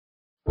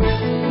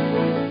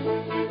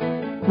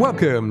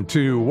Welcome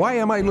to Why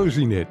Am I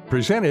Losing It?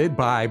 Presented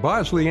by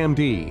Bosley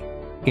MD.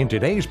 In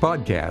today's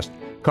podcast,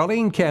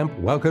 Colleen Kemp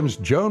welcomes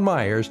Joan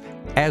Myers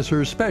as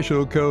her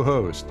special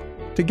co-host.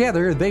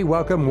 Together, they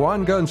welcome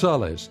Juan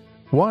Gonzalez.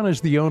 Juan is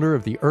the owner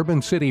of the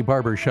Urban City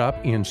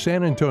Barbershop in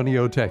San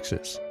Antonio,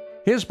 Texas.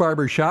 His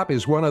barbershop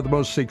is one of the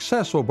most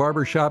successful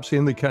barbershops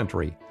in the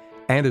country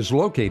and is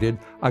located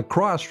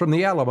across from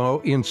the Alamo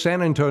in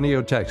San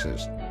Antonio,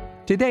 Texas.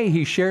 Today,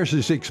 he shares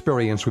his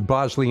experience with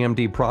Bosley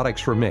MD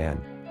products for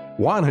men.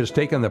 Juan has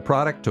taken the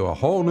product to a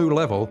whole new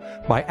level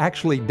by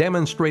actually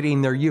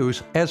demonstrating their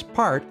use as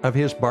part of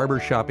his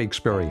barbershop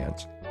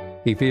experience.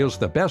 He feels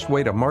the best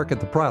way to market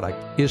the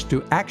product is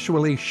to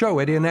actually show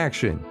it in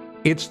action.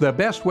 It's the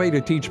best way to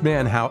teach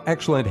men how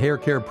excellent hair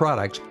care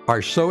products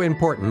are so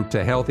important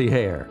to healthy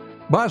hair.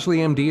 Bosley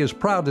MD is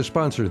proud to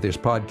sponsor this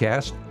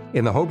podcast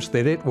in the hopes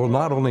that it will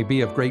not only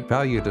be of great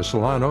value to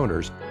salon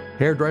owners,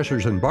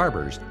 hairdressers, and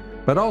barbers,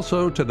 but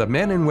also to the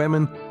men and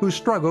women who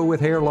struggle with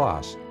hair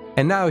loss.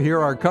 And now here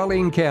are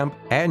Colleen Kemp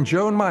and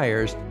Joan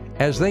Myers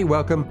as they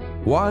welcome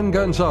Juan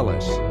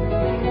Gonzalez.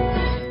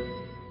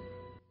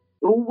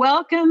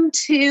 Welcome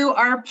to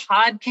our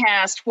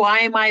podcast, Why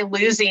Am I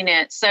Losing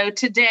It? So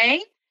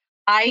today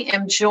I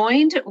am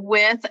joined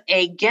with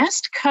a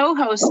guest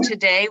co-host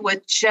today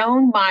with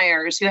Joan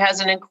Myers, who has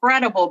an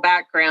incredible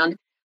background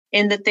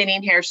in the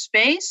thinning hair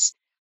space.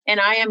 And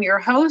I am your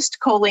host,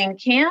 Colleen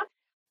Kemp.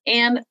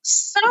 And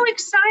so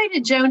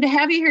excited, Joan, to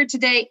have you here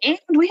today. And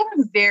we have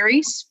a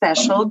very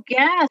special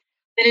guest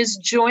that is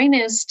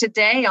joining us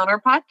today on our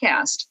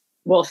podcast.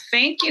 Well,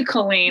 thank you,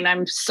 Colleen.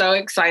 I'm so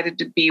excited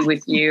to be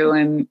with you.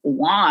 And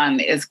Juan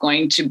is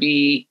going to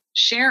be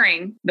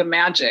sharing the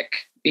magic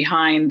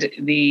behind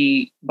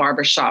the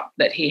barbershop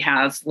that he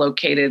has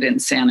located in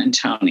San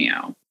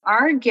Antonio.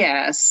 Our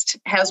guest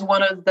has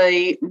one of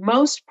the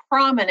most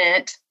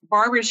prominent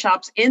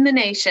barbershops in the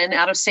nation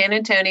out of San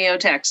Antonio,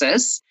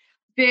 Texas.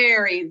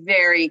 Very,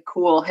 very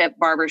cool, hip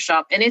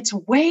barbershop. And it's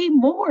way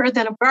more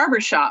than a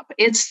barbershop.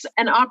 It's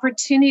an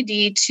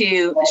opportunity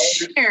to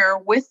share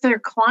with their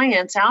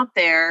clients out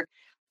there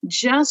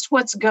just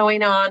what's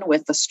going on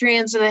with the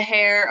strands of the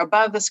hair,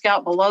 above the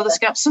scalp, below the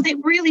scalp. So they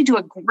really do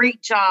a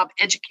great job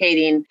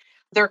educating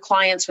their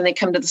clients when they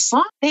come to the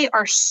salon. They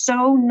are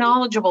so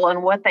knowledgeable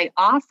in what they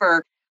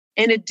offer,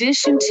 in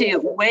addition to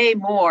way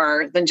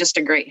more than just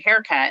a great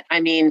haircut.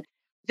 I mean,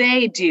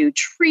 they do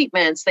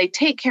treatments, they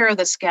take care of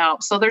the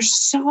scalp. So there's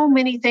so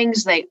many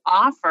things they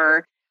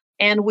offer.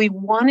 And we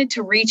wanted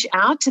to reach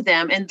out to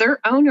them. And their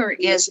owner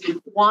is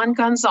Juan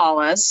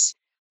Gonzalez.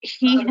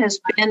 He has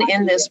been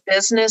in this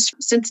business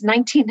since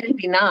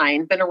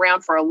 1999, been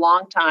around for a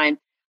long time,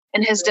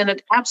 and has done an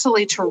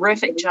absolutely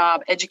terrific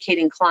job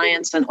educating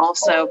clients and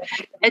also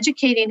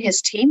educating his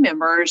team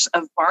members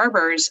of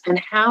barbers and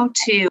how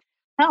to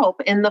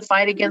help in the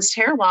fight against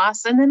hair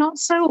loss and then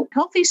also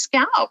healthy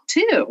scalp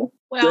too.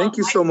 Well, thank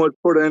you so much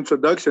for the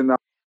introduction.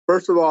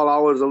 First of all, I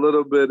was a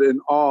little bit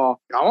in awe.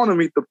 I want to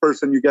meet the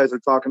person you guys are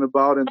talking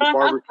about in the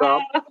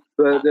barbershop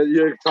that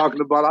you're talking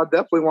about. I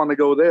definitely want to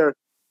go there.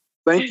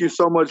 Thank you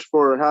so much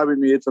for having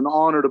me. It's an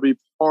honor to be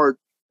part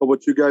of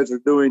what you guys are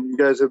doing. You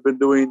guys have been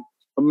doing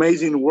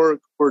amazing work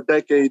for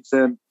decades,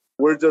 and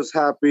we're just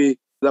happy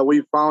that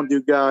we found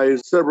you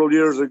guys several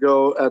years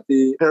ago at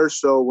the hair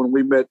show when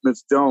we met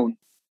Miss Joan.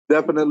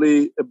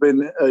 Definitely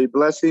been a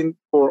blessing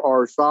for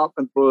our shop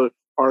and for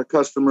our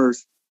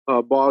customers.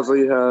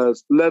 Bosley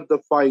has led the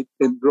fight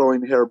in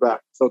growing hair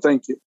back. So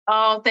thank you.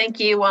 Oh, thank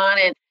you, Juan.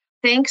 And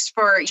thanks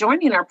for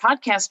joining our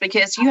podcast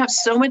because you have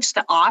so much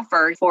to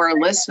offer for our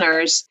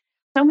listeners.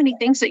 So many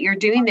things that you're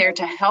doing there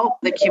to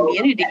help the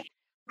community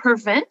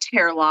prevent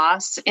hair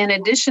loss, in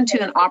addition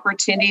to an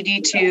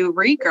opportunity to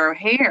regrow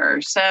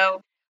hair.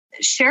 So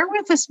share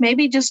with us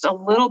maybe just a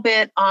little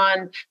bit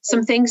on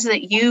some things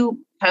that you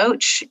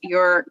coach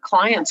your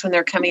clients when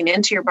they're coming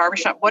into your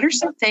barbershop. What are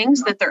some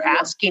things that they're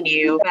asking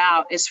you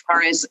about as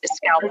far as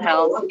scalp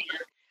health?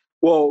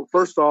 Well,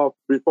 first off,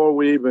 before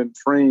we even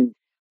train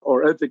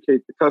or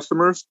educate the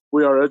customers,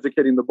 we are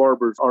educating the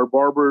barbers. Our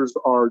barbers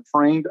are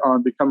trained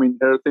on becoming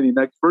hair thinning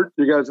experts.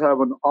 You guys have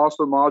an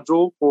awesome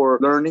module for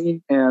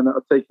learning and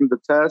taking the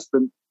test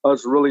and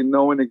us really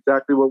knowing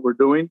exactly what we're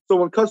doing. So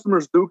when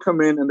customers do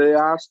come in and they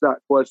ask that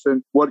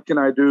question, what can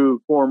I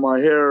do for my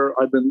hair?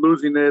 I've been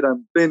losing it.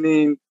 I'm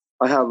thinning.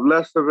 I have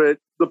less of it.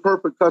 The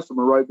perfect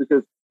customer, right?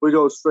 Because we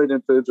go straight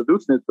into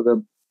introducing it to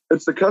them.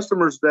 It's the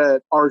customers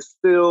that are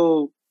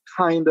still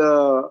kind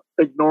of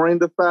ignoring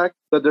the fact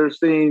that they're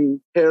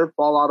seeing hair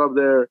fall out of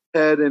their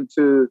head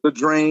into the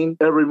drain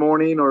every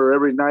morning or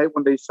every night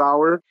when they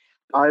shower.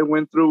 I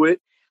went through it.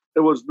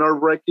 It was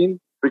nerve-wracking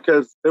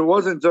because it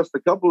wasn't just a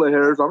couple of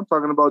hairs. I'm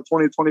talking about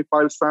 20,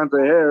 25 strands of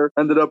hair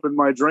ended up in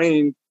my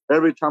drain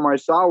every time I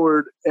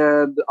showered,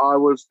 and I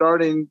was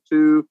starting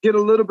to get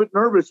a little bit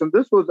nervous. And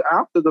this was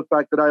after the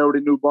fact that I already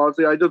knew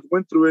Bosley. I just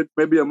went through it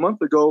maybe a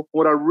month ago.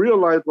 What I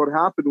realized what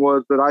happened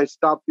was that I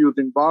stopped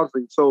using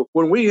Bosley. So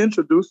when we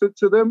introduce it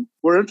to them,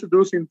 we're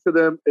introducing to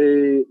them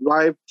a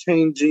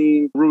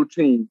life-changing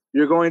routine.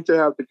 You're going to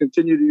have to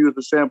continue to use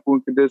the shampoo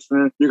and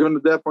conditioner. You're going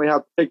to definitely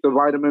have to take the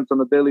vitamins on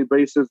a daily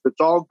basis.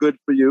 It's all good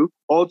for you.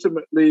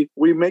 Ultimately,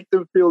 we make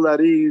them feel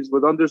at ease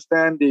with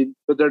understanding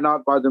that they're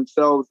not by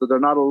themselves, that they're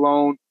not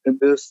alone in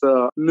this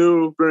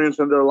new experience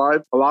in their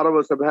life. A lot of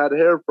us have had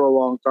hair for a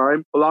long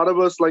time. A lot of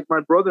us, like my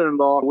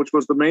brother-in-law, which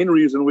was the main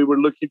reason we were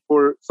looking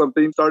for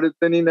something, started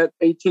thinning at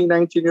 18,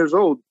 19 years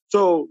old.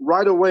 So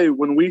right away,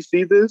 when we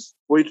see this,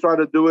 we try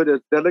to do it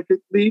as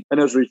delicately and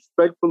as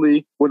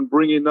respectfully when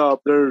bringing up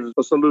there's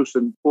a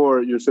solution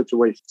for your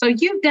situation. So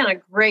you've done a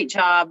great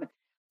job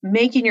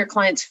making your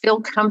clients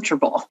feel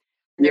comfortable.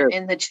 They're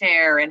in the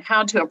chair and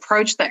how to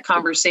approach that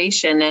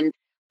conversation. And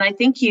I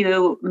think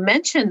you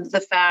mentioned the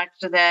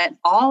fact that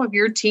all of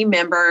your team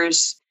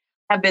members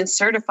have been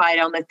certified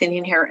on the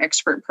Thinning Hair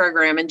Expert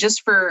program. And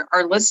just for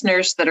our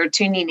listeners that are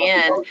tuning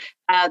in,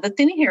 the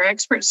Thinning Hair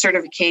Expert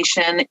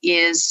certification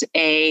is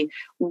a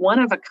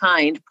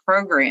one-of-a-kind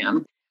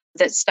program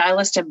that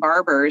stylists and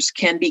barbers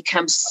can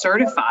become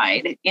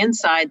certified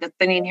inside the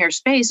thinning hair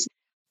space.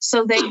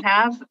 So they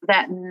have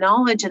that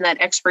knowledge and that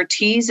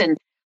expertise. And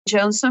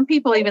Joan, some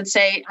people even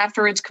say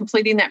afterwards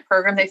completing that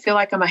program, they feel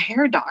like I'm a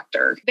hair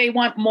doctor. They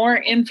want more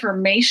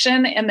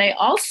information, and they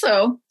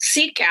also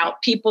seek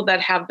out people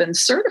that have been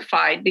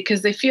certified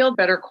because they feel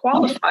better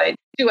qualified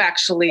to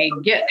actually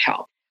get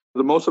help.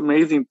 The most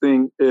amazing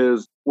thing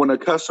is when a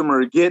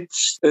customer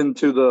gets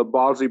into the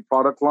Bosley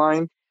product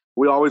line,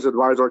 we always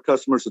advise our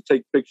customers to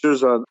take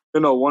pictures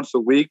once a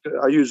week.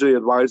 I usually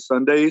advise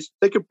Sundays.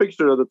 Take a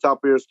picture of the top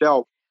of your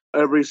scalp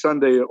every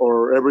Sunday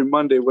or every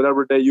Monday,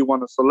 whatever day you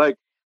want to select.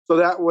 So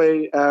that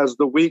way, as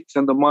the weeks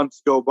and the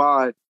months go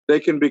by, they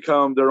can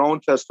become their own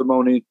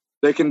testimony.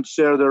 They can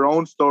share their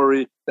own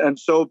story and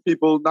show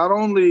people not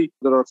only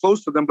that are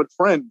close to them, but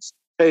friends.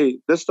 Hey,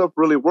 this stuff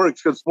really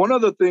works. Because one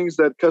of the things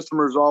that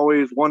customers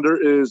always wonder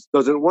is,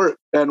 does it work?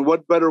 And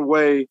what better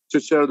way to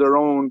share their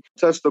own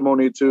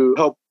testimony to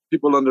help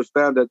people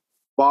understand that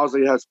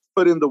Bosley has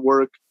put in the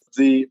work,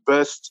 the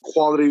best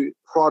quality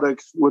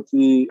products with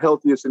the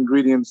healthiest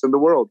ingredients in the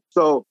world.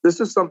 So this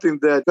is something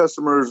that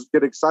customers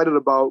get excited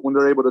about when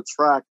they're able to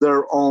track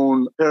their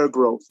own hair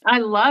growth. I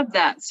love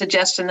that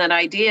suggestion, that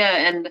idea.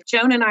 And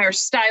Joan and I are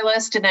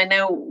stylists, and I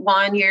know,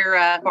 Juan, you're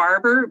a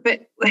barber.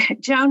 But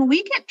Joan,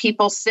 we get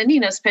people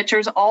sending us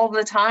pictures all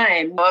the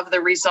time of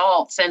the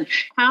results. And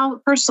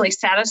how personally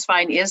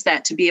satisfying is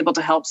that to be able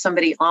to help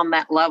somebody on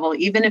that level,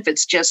 even if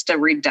it's just a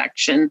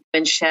reduction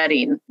in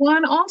shedding?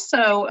 Juan,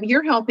 also,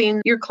 you're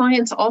helping your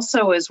clients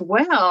also as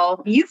well.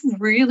 You've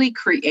really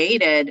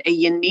created a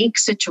unique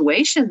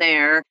situation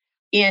there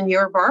in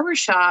your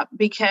barbershop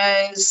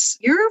because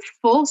you're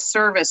full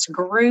service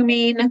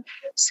grooming,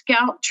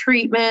 scalp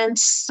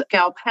treatments,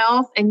 scalp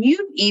health, and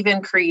you've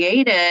even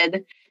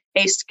created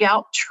a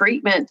scalp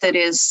treatment that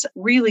is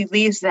really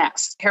leaves that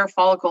hair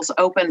follicles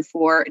open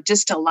for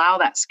just to allow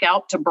that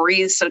scalp to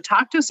breathe. So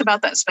talk to us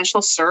about that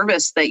special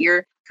service that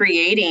you're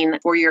creating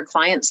for your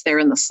clients there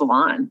in the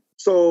salon.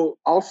 So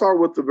I'll start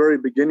with the very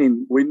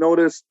beginning. We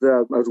noticed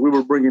that as we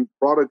were bringing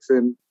products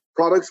in,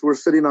 products were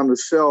sitting on the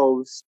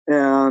shelves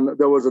and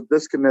there was a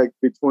disconnect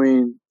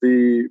between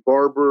the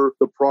barber,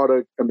 the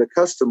product, and the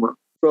customer.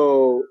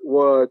 So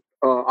what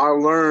I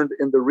learned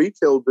in the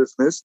retail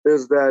business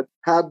is that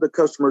had the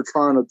customer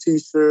try on a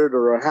t-shirt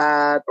or a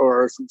hat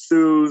or some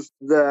shoes,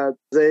 that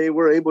they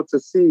were able to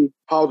see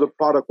how the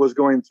product was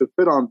going to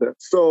fit on them.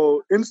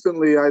 So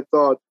instantly I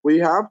thought we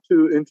have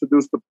to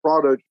introduce the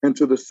product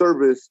into the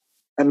service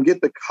and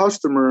get the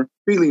customer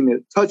feeling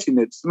it, touching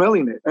it,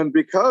 smelling it. And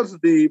because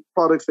the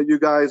products that you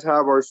guys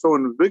have are so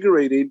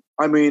invigorating,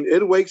 I mean,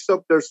 it wakes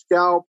up their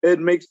scalp. It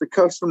makes the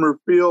customer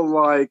feel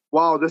like,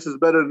 wow, this is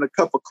better than a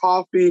cup of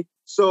coffee.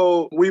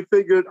 So we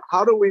figured,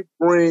 how do we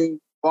bring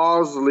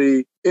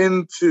Bosley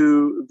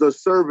into the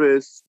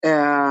service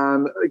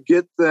and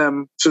get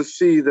them to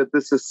see that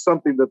this is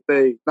something that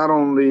they not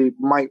only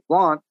might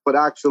want, but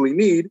actually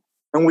need?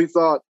 And we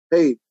thought,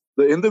 hey,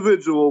 the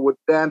individual with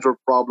dandruff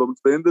problems,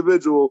 the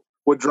individual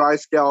with dry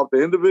scalp,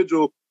 the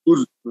individual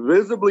who's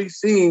visibly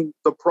seeing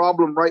the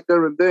problem right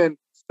there and then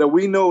that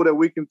we know that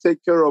we can take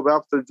care of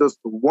after just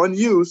one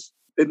use,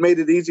 it made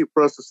it easy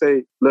for us to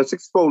say, let's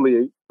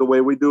exfoliate the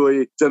way we do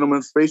a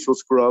gentleman's facial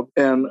scrub,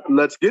 and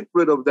let's get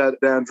rid of that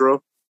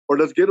dandruff, or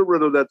let's get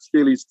rid of that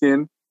scaly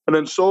skin, and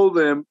then show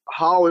them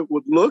how it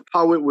would look,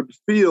 how it would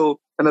feel,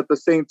 and at the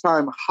same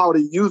time, how to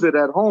use it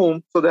at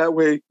home so that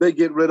way they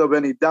get rid of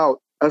any doubt.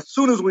 As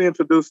soon as we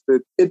introduced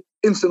it, it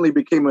instantly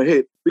became a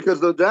hit because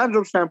the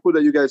dandruff shampoo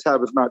that you guys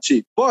have is not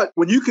cheap. But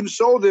when you can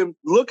show them,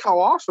 look how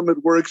awesome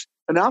it works,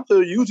 and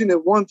after using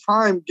it one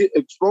time,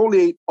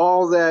 exfoliate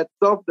all that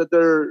stuff that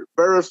they're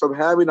embarrassed of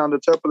having on the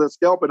top of their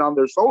scalp and on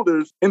their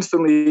shoulders,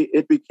 instantly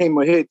it became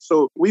a hit.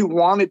 So we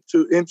wanted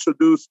to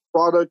introduce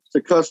product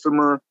to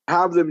customer,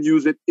 have them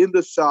use it in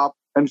the shop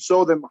and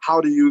show them how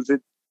to use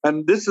it.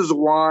 And this is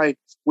why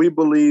we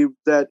believe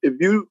that if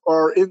you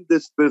are in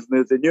this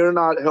business and you're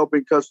not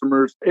helping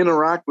customers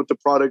interact with the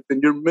product, then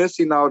you're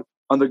missing out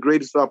on the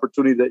greatest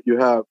opportunity that you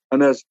have.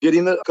 And that's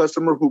getting a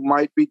customer who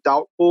might be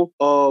doubtful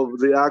of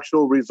the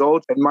actual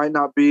results and might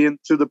not be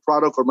into the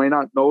product or may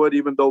not know it,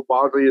 even though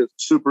Bosley is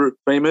super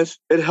famous.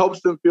 It helps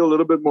them feel a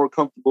little bit more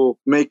comfortable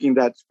making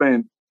that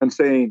spend and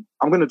saying,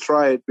 I'm going to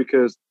try it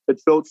because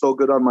it felt so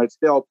good on my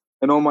scalp.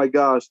 And oh my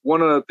gosh,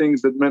 one of the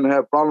things that men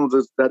have problems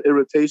is that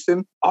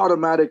irritation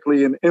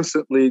automatically and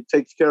instantly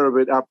takes care of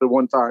it after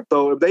one time.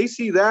 So if they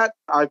see that,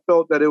 I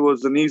felt that it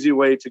was an easy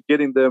way to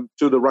getting them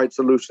to the right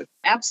solution.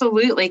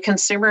 Absolutely.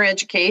 Consumer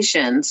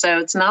education. So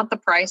it's not the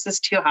price is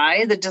too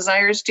high, the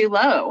desire is too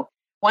low.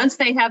 Once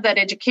they have that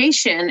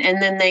education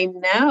and then they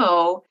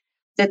know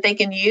that they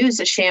can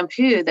use a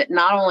shampoo that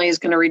not only is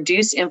going to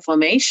reduce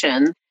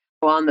inflammation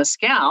on the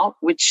scalp,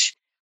 which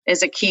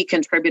is a key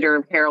contributor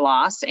of hair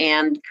loss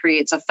and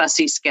creates a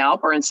fussy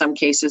scalp, or in some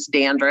cases,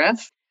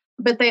 dandruff.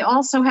 But they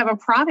also have a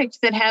product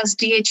that has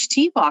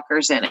DHT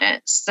blockers in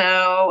it.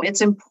 So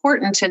it's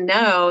important to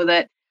know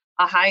that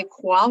a high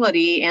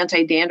quality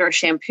anti-dandruff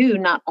shampoo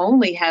not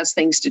only has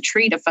things to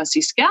treat a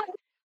fussy scalp,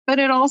 but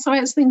it also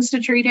has things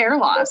to treat hair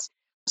loss.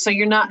 So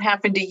you're not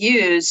having to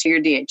use your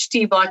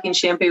DHT blocking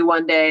shampoo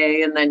one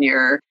day and then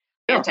your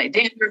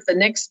anti-dandruff the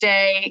next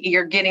day.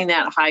 You're getting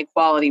that high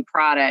quality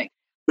product.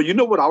 But you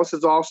know what else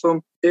is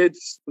awesome?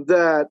 It's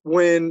that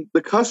when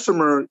the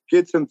customer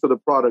gets into the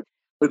product,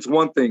 it's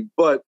one thing,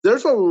 but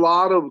there's a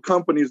lot of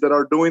companies that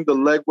are doing the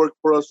legwork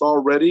for us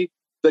already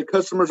that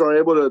customers are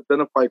able to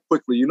identify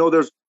quickly. You know,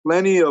 there's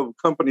plenty of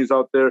companies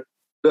out there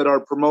that are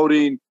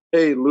promoting,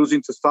 hey,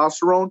 losing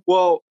testosterone.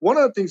 Well, one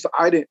of the things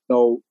I didn't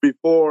know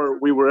before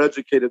we were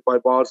educated by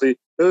Bosley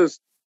is,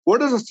 where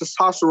does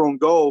testosterone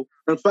go?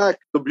 In fact,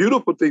 the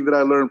beautiful thing that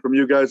I learned from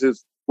you guys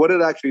is what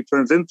it actually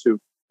turns into.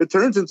 It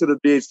turns into the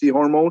DHT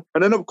hormone.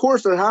 And then, of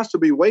course, there has to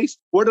be waste.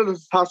 Where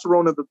does the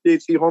testosterone and the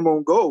DHT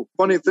hormone go?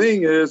 Funny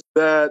thing is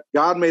that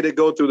God made it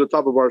go through the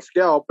top of our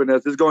scalp. And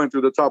as it's going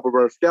through the top of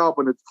our scalp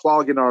and it's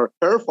clogging our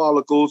hair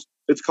follicles,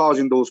 it's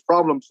causing those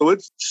problems. So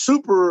it's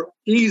super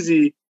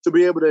easy to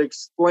be able to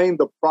explain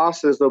the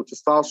process of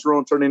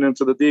testosterone turning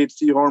into the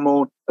DHT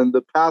hormone and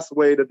the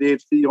pathway the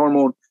DHT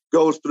hormone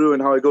goes through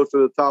and how it goes to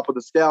the top of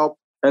the scalp.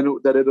 And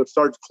that it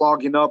starts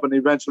clogging up and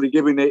eventually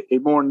giving a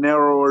more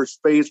narrower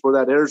space for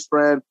that hair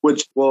strand,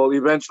 which will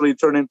eventually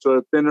turn into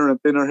a thinner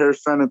and thinner hair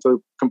strand until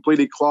it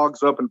completely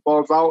clogs up and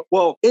falls out.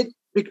 Well, it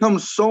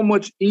becomes so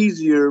much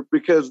easier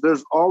because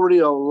there's already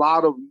a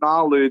lot of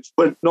knowledge,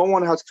 but no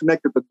one has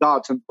connected the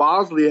dots. And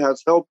Bosley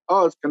has helped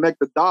us connect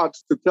the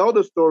dots to tell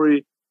the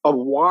story of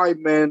why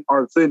men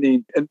are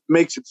thinning, and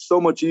makes it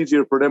so much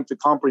easier for them to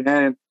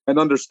comprehend and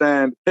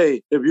understand,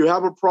 hey, if you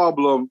have a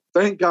problem,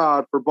 thank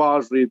God for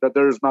Bosley that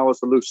there is now a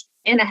solution.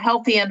 In a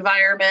healthy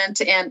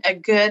environment, and a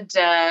good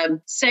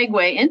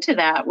segue into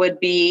that would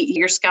be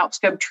your scalp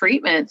scope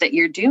treatment that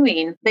you're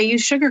doing. They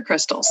use sugar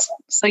crystals.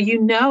 So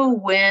you know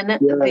when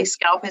the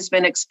scalp has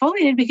been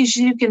exfoliated because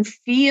you can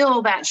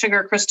feel that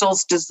sugar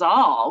crystals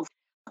dissolve.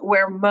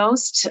 Where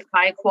most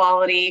high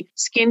quality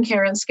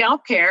skincare and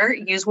scalp care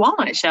use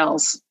walnut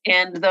shells,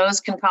 and those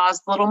can cause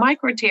little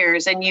micro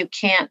tears, and you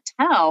can't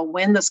tell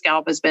when the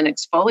scalp has been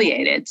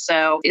exfoliated.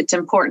 So it's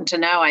important to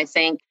know, I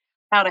think,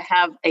 how to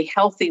have a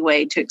healthy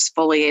way to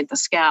exfoliate the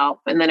scalp.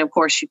 And then, of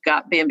course, you've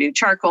got bamboo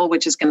charcoal,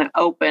 which is going to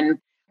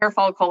open hair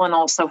follicle and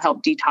also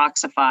help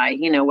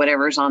detoxify,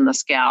 whatever's on the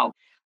scalp.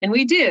 And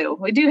we do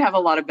have a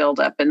lot of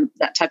buildup and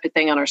that type of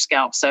thing on our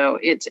scalp. So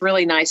it's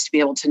really nice to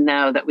be able to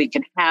know that we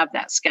can have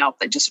that scalp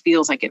that just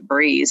feels like it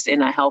breathes in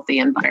a healthy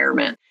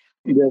environment.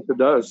 Yes, it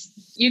does.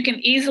 You can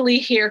easily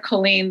hear,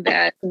 Colleen,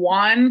 that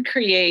Juan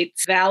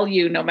creates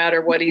value no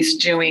matter what he's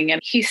doing. And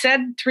he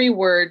said 3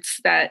 words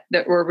that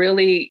were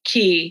really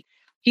key.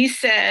 He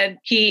said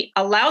he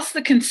allows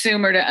the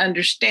consumer to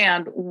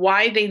understand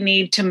why they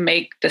need to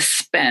make the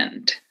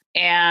spend.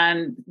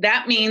 And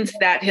that means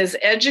that his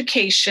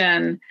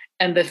education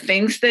and the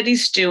things that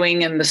he's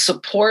doing and the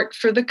support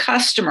for the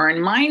customer.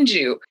 And mind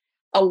you,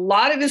 a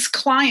lot of his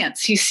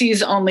clients he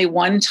sees only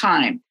one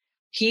time.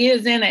 He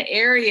is in an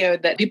area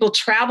that people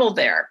travel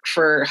there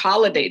for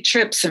holiday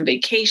trips and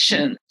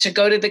vacation, to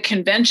go to the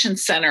convention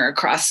center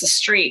across the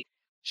street.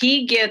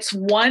 He gets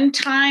one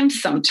time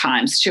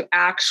sometimes to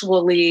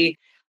actually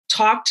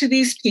talk to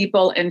these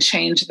people and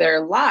change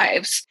their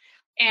lives,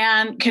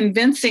 and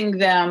convincing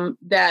them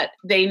that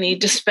they need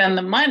to spend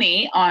the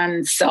money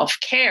on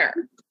self-care.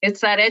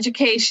 It's that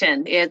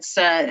education. It's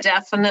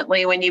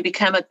definitely when you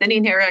become a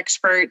thinning hair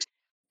expert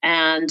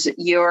and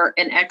you're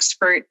an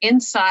expert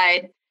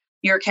inside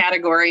your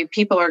category,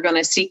 people are going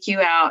to seek you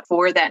out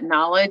for that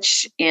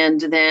knowledge, and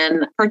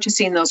then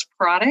purchasing those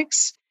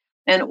products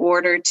in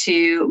order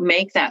to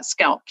make that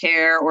scalp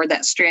care or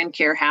that strand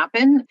care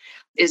happen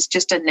is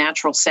just a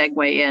natural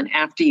segue in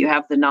after you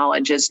have the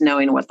knowledge, is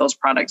knowing what those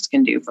products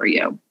can do for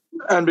you.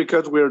 And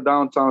because we're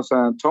downtown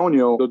San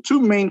Antonio, the two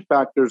main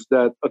factors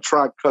that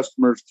attract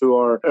customers to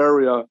our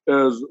area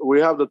is we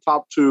have the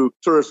top two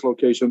tourist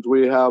locations.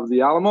 We have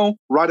the Alamo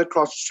right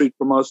across the street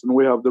from us, and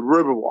we have the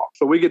Riverwalk.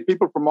 So we get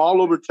people from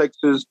all over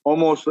Texas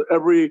almost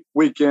every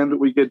weekend.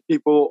 We get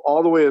people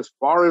all the way as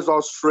far as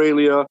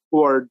Australia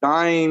who are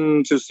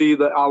dying to see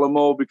the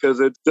Alamo because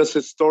it's just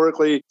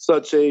historically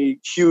such a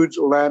huge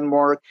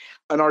landmark.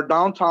 And our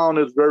downtown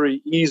is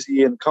very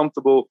easy and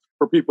comfortable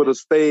for people to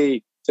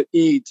stay, to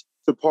eat,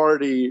 to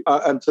party,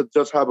 and to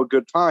just have a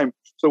good time.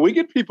 So we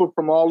get people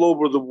from all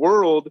over the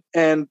world.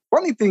 And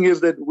funny thing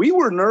is that we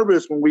were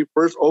nervous when we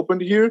first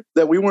opened here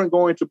that we weren't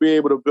going to be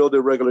able to build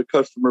a regular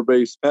customer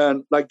base.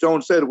 And like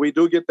Joan said, we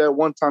do get that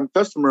one-time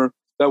customer.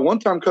 That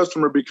one-time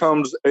customer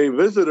becomes a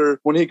visitor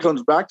when he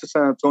comes back to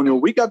San Antonio.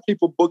 We got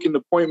people booking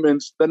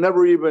appointments that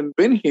never even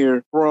been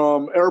here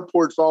from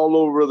airports all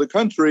over the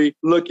country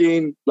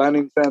looking,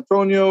 landing in San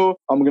Antonio.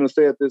 I'm going to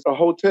stay at this a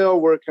hotel.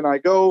 Where can I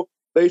go?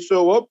 They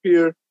show up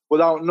here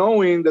without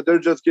knowing that they're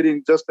just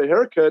getting just a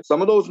haircut. Some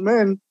of those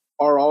men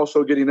are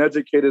also getting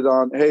educated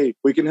on, hey,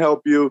 we can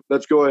help you.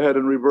 Let's go ahead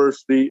and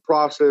reverse the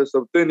process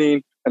of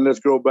thinning and let's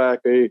grow back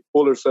a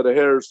fuller set of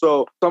hair.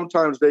 So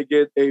sometimes they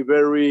get a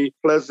very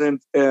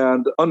pleasant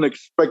and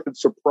unexpected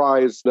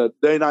surprise that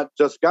they not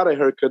just got a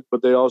haircut,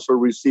 but they also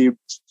received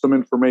some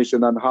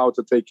information on how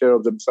to take care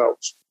of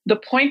themselves. The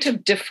point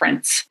of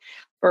difference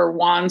for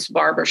Juan's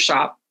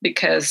Barbershop,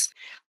 because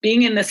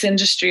being in this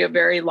industry a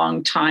very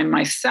long time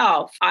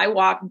myself, I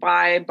walk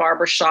by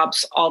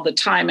barbershops all the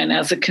time. And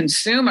as a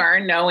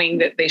consumer, knowing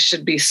that they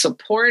should be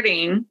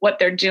supporting what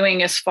they're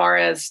doing as far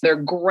as their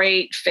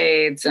great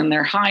fades and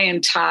their high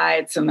and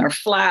tights and their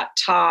flat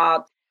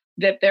top,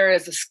 that there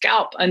is a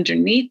scalp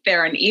underneath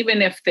there. And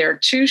even if they're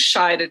too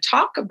shy to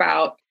talk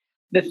about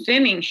the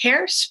thinning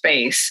hair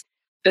space,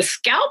 the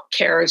scalp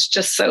care is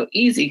just so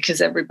easy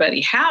because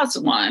everybody has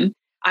one.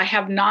 I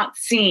have not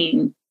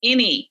seen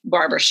any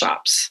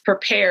barbershops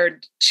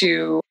prepared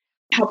to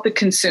help the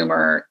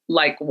consumer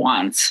like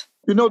Juan's.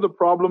 You know, the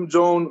problem,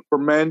 Joan, for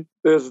men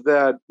is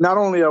that not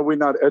only are we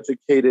not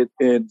educated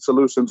in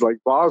solutions like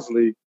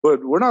Bosley,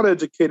 but we're not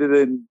educated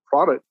in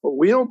product.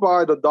 We don't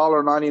buy the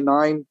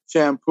 $1.99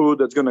 shampoo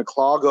that's going to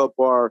clog up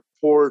our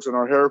pores and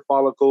our hair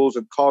follicles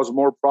and cause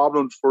more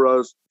problems for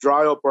us,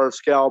 dry up our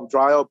scalp,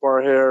 dry up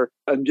our hair,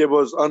 and give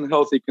us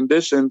unhealthy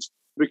conditions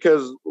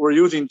because we're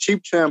using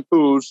cheap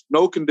shampoos,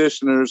 no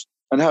conditioners,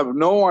 and have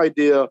no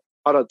idea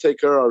how to take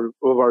care of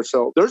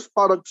ourselves. There's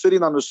products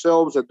sitting on the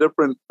shelves at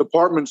different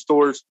department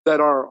stores that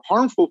are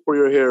harmful for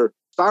your hair.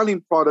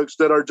 Styling products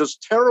that are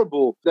just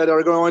terrible, that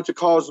are going to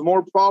cause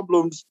more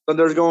problems than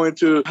they're going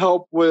to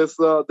help with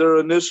their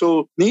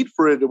initial need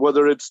for it,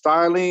 whether it's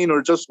styling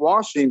or just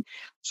washing.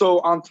 So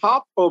on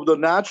top of the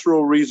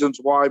natural reasons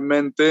why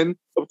men thin,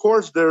 of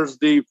course, there's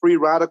the free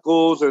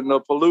radicals and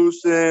the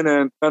pollution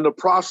and the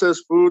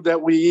processed food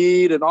that we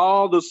eat and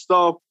all the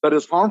stuff that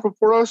is harmful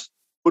for us.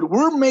 But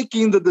we're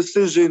making the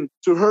decision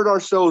to hurt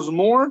ourselves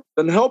more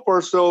than help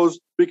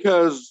ourselves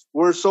because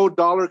we're so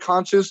dollar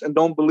conscious and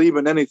don't believe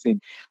in anything.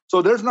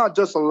 So there's not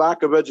just a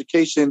lack of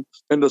education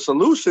in the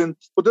solution,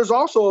 but there's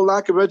also a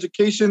lack of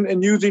education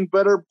in using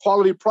better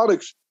quality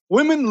products.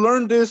 Women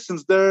learn this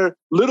since they're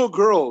little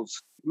girls.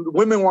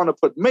 Women want to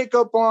put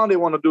makeup on, they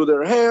want to do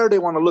their hair, they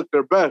want to look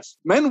their best.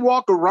 Men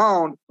walk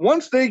around,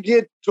 once they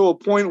get to a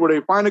point where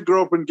they find a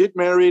girlfriend, get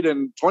married,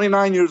 and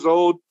 29 years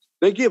old,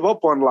 they give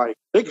up on life.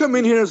 They come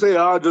in here and say,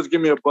 just give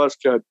me a buzz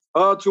cut.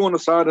 2 on the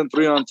side and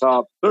 3 on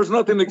top. There's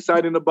nothing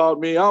exciting about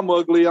me. I'm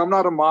ugly. I'm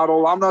not a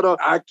model. I'm not an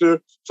actor.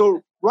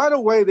 So right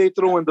away, they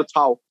throw in the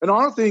towel. And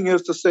our thing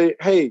is to say,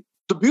 hey,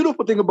 the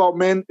beautiful thing about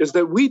men is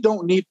that we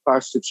don't need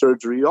plastic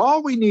surgery.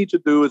 All we need to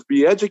do is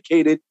be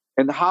educated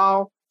in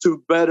how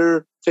to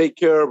better take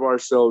care of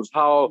ourselves,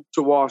 how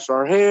to wash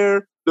our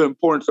hair, the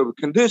importance of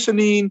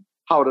conditioning,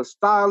 how to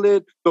style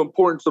it, the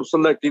importance of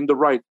selecting the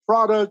right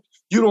product.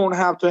 You don't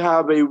have to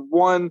have a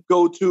one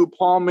go-to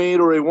pomade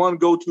or a one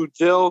go-to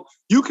gel.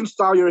 You can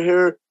style your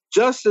hair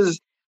just as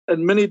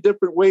in many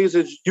different ways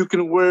as you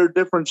can wear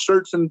different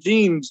shirts and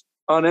jeans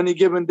on any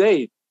given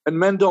day. And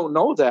men don't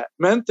know that.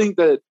 Men think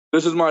that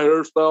this is my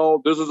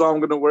hairstyle. This is how I'm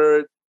going to wear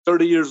it.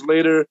 30 years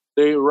later,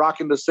 they're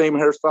rocking the same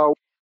hairstyle.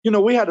 You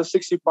know, we had a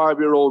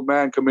 65-year-old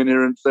man come in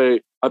here and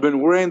say, I've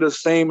been wearing the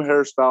same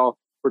hairstyle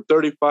for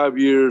 35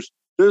 years.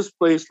 This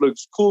place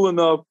looks cool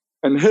enough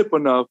and hip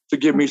enough to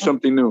give me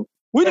something new.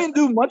 We didn't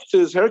do much to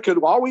his haircut.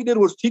 All we did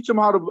was teach him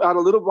how to add a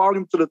little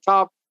volume to the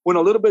top, went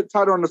a little bit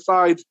tighter on the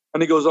sides,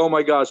 and he goes, oh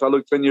my gosh, I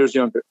look 10 years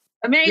younger.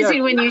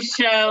 Amazing when you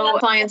show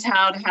clients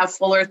how to have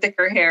fuller,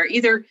 thicker hair,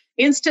 either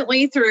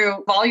instantly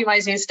through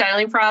volumizing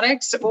styling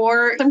products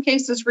or in some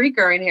cases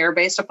regrowing hair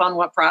based upon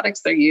what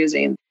products they're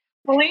using.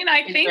 Colleen,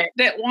 I think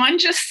that Juan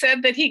just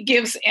said that he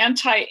gives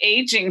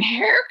anti-aging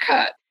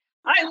haircut.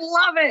 I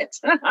love it.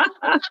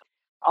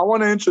 I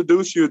want to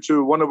introduce you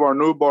to one of our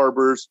new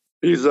barbers.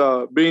 He's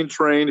being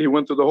trained. He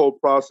went through the whole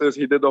process.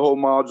 He did the whole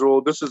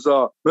module. This is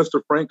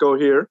Mr. Franco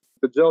here,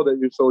 the gel that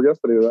you sold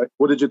yesterday, right?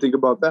 What did you think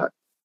about that?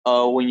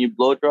 When you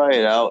blow dry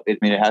it out, it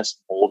has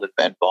mold and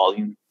bend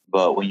volume.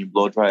 but when you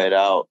blow dry it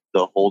out,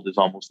 the hold is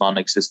almost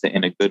non-existent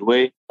in a good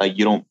way. Like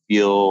you don't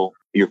feel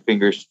your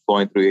fingers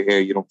flowing through your hair.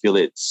 You don't feel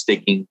it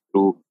sticking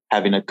through,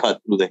 having a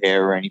cut through the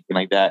hair or anything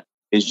like that.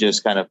 It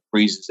just kind of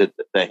freezes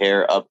the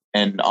hair up,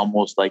 and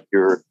almost like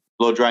you're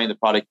blow drying the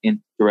product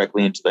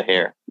directly into the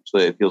hair. So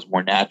it feels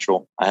more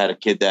natural. I had a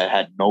kid that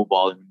had no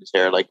volume in his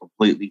hair, like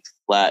completely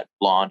flat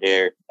blonde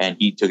hair, and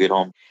he took it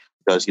home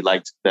because he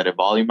liked that it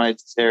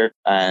volumized his hair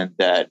and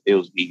that it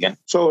was vegan.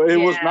 So it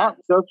was not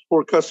just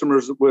for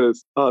customers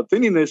with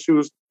thinning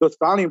issues. The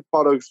styling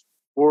products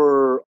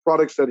were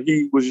products that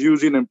he was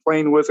using and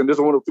playing with. And this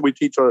is what we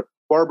teach our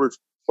barbers: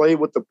 play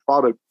with the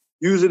product,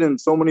 use it in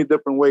so many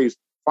different ways,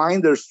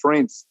 find their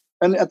strengths.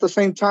 And at the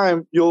same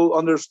time, you'll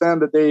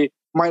understand that they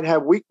might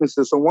have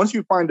weaknesses. So once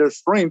you find their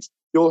strengths,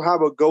 you'll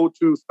have a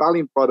go-to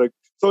styling product.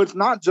 So it's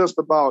not just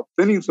about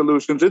thinning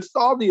solutions. It's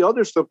all the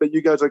other stuff that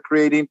you guys are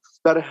creating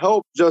that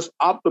help just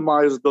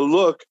optimize the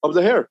look of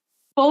the hair.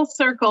 Full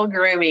Circle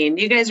Grooming.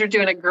 You guys are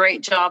doing a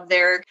great job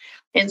there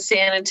in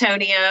San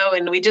Antonio.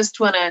 And we just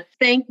want to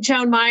thank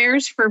Joan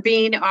Myers for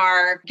being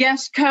our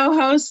guest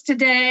co-host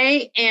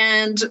today,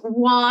 and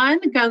Juan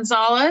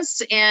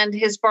Gonzalez and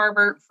his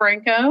barber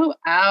Franco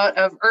out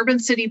of Urban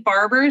City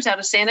Barbers out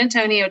of San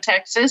Antonio,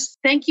 Texas.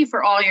 Thank you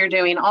for all you're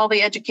doing, all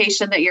the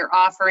education that you're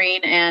offering,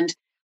 and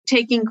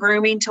taking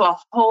grooming to a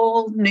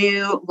whole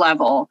new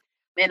level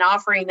and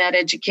offering that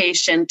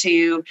education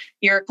to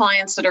your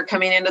clients that are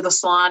coming into the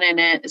salon. And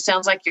it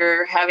sounds like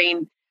you're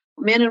having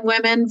men and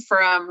women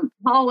from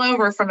all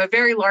over, from a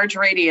very large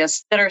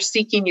radius, that are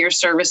seeking your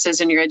services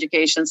and your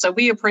education. So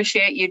we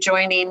appreciate you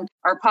joining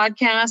our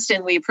podcast,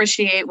 and we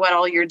appreciate what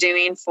all you're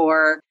doing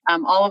for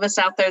all of us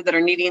out there that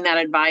are needing that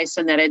advice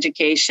and that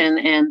education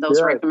and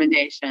those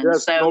recommendations.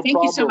 Yes, so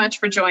thank you so much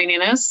for joining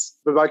us.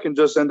 If I can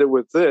just end it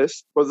with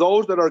this: for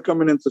those that are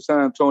coming into San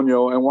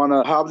Antonio and want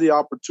to have the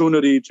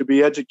opportunity to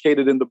be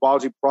educated in the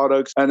Bosly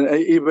products and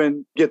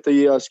even get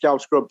the scalp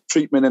scrub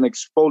treatment and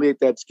exfoliate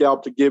that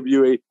scalp to give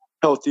you a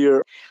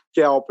healthier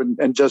scalp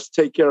and just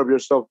take care of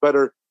yourself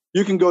better,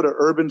 you can go to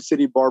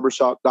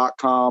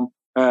urbancitybarbershop.com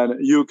and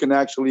you can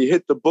actually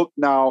hit the book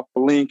now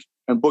link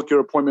and book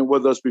your appointment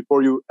with us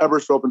before you ever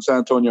show up in San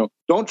Antonio.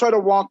 Don't try to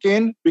walk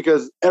in,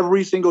 because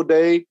every single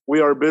day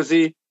we are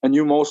busy and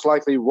you most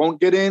likely won't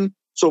get in.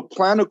 So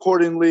plan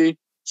accordingly.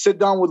 Sit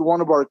down with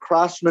one of our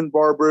craftsman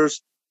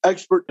barbers,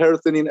 expert hair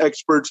thinning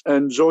experts, and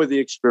enjoy the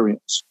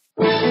experience.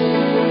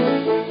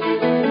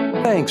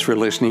 Thanks for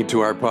listening to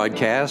our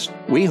podcast.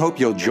 We hope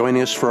you'll join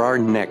us for our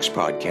next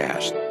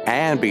podcast.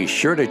 And be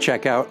sure to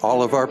check out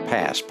all of our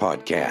past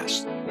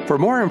podcasts. For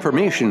more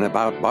information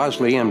about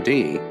Bosly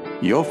MD,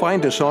 you'll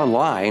find us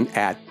online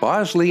at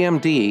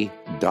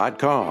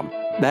bosleymd.com.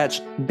 That's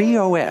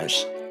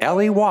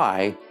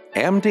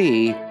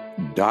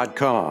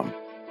BOSLEYMD.com.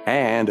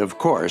 And, of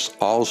course,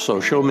 all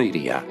social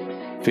media.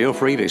 Feel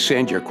free to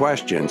send your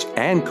questions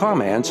and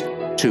comments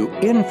to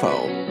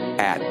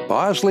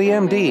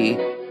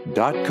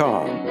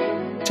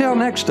info@bosleymd.com. Till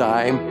next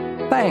time,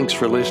 thanks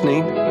for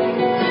listening.